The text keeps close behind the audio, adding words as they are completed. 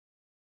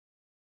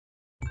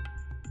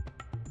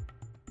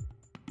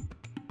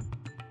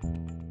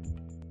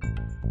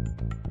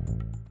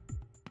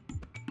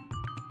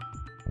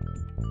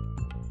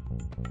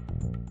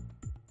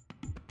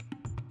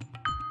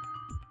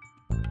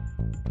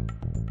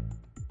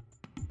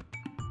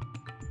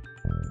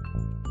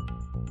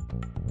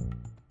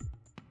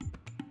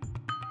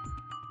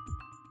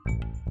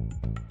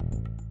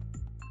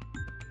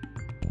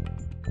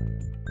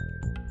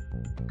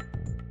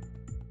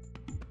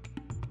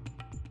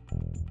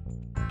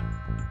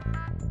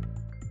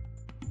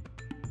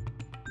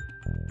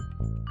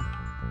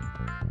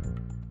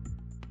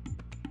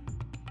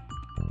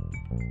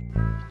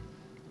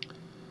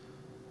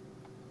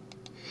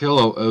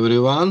Hello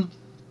everyone.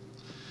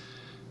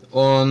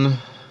 On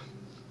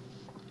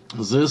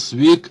this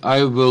week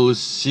I will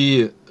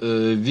see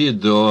a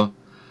video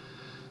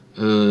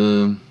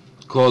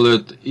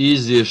called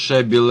Easy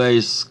Shabby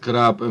Lace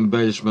Scrap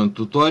Embellishment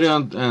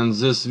Tutorial, and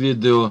this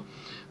video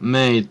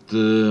made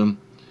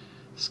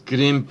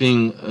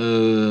scrimping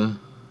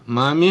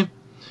mommy,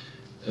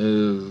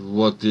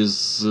 what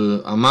is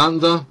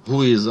Amanda,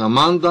 who is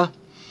Amanda,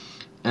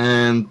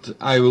 and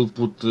I will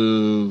put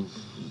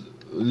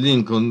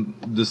link on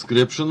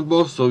description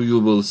box so you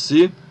will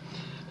see.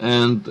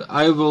 And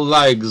I will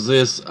like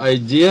this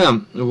idea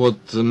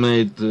what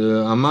made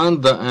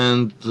Amanda,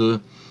 and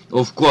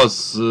of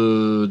course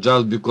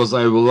just because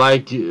I will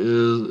like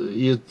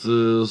it,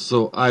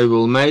 so I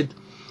will make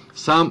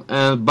some,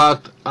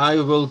 but I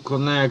will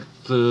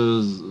connect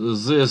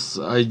this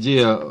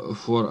idea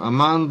for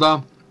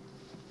Amanda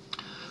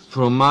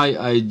from my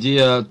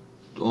idea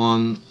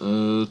on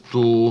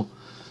to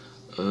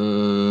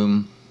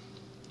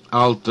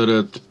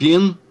altered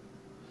pin,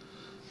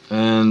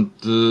 and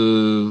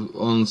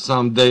on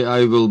some day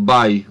I will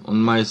buy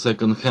on my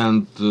second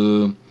hand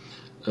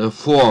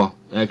 4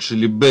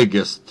 actually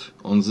biggest,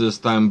 on this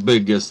time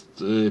biggest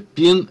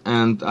pin,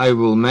 and I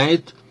will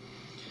make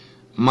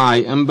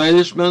my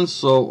embellishment.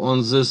 So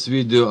on this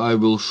video I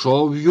will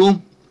show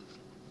you.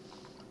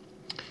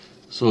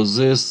 So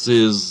this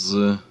is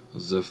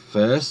the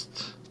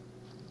first.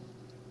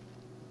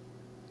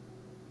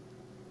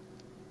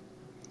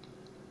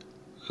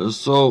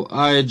 So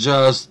I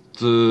just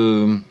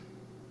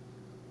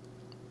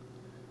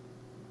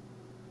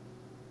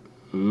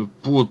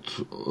put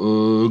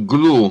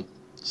glue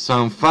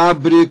some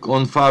fabric,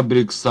 on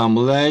fabric some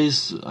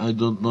lace, I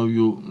don't know,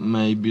 you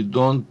maybe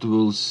don't,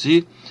 will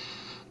see,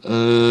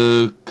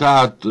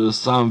 cut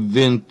some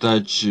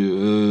vintage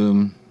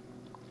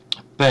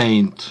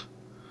paint,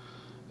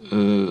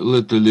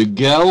 little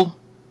gel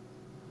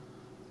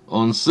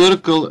on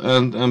circle,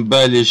 and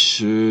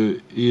embellish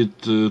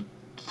it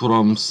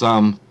from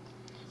some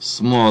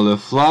smaller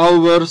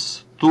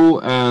flowers too,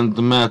 and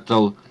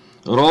metal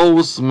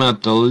rose,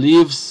 metal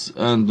leaves,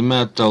 and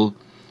metal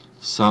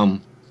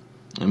some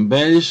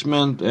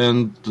embellishment,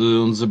 and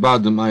on the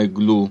bottom I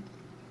glue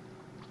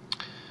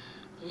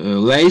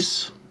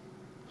lace,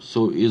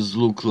 so it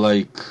look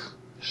like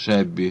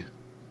shabby,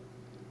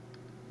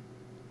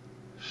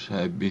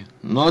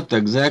 not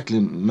exactly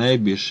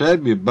maybe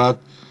shabby,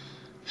 but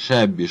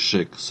shabby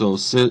chic. So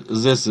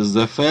this is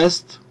the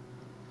first,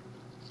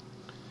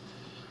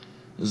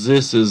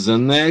 this is the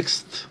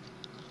next.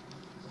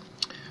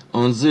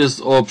 On this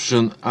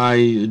option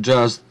I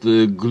just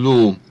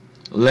glue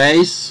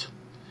lace,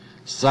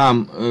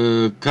 some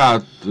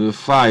cut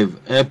 5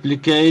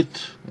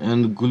 applicate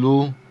and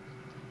glue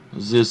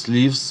these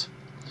leaves,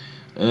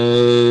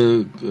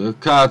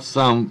 cut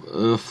some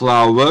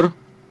flower,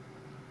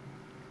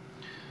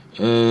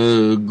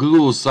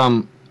 glue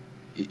some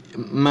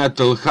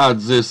metal hat,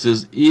 this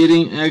is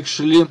earring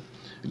actually,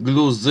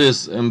 glue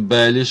these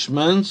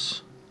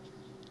embellishments,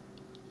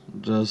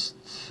 just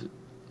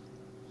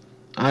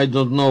I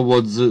don't know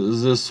what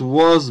this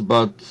was,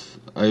 but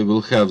I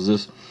will have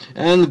this,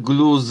 and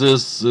glue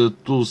this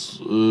two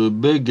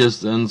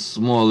biggest and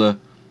smaller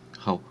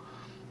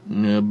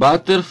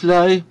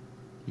butterfly,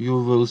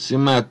 you will see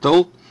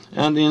metal,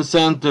 and in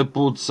center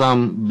put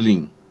some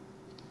bling.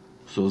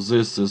 So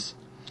this is,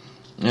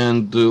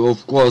 and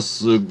of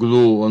course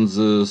glue on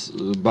the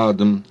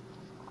bottom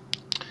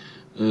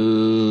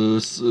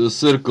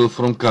circle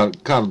from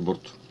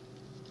cardboard.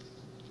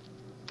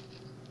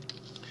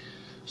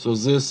 So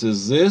this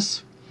is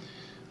this.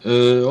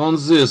 On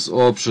this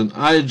option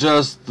I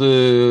just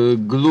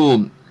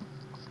glue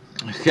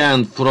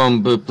hand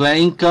from the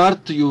playing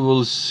card, you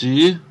will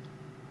see,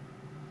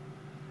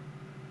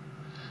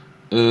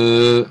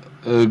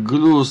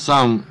 glue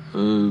some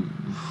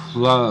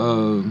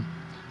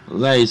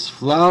lace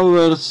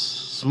flowers,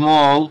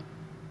 small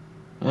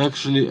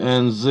actually,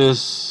 and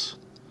this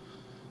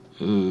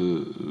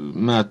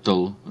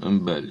metal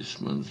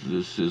embellishment.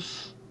 This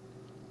is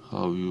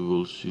how you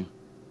will see.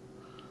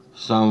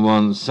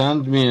 Someone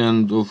sent me,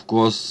 and of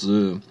course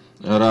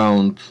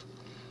around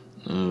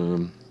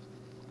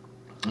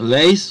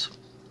lace,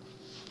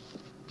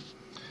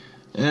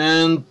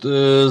 and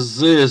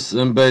this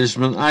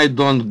embellishment I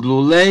don't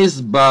glue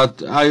lace,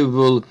 but I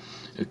will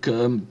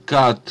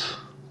cut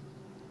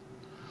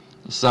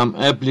some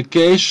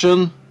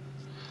application,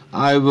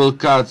 I will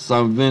cut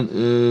some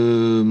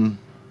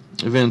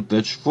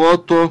vintage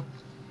photo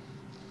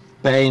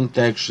paint,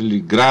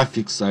 actually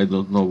graphics, I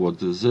don't know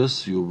what is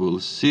this, you will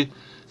see.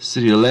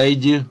 3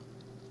 lady,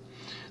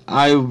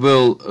 I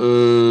will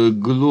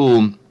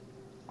glue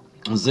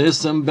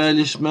these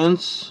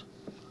embellishments,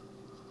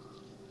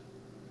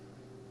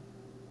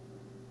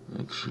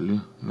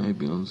 actually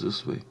maybe on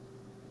this way,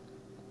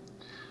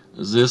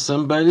 these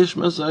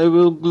embellishments I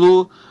will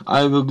glue,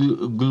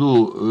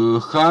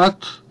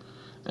 heart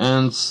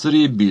and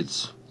 3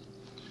 beads.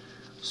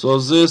 So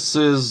this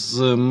is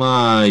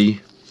my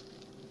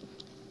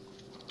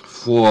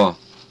 4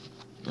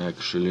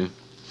 actually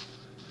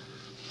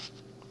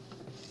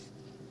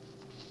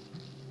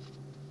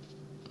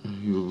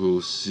you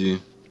will see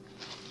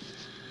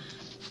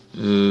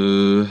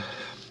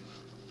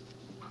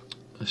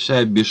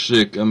shabby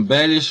chic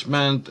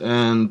embellishment,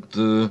 and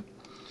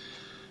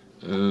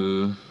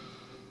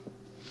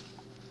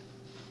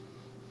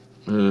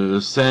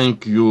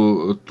thank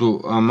you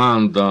to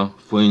Amanda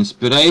for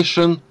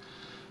inspiration,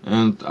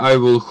 and I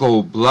will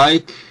hope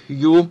like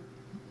you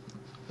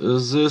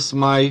this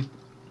my,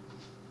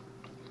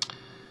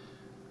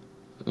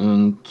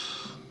 and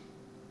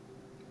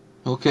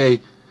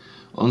okay,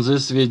 on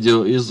this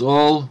video is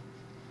all.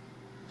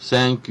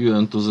 Thank you,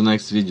 and to the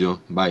next video.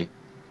 Bye.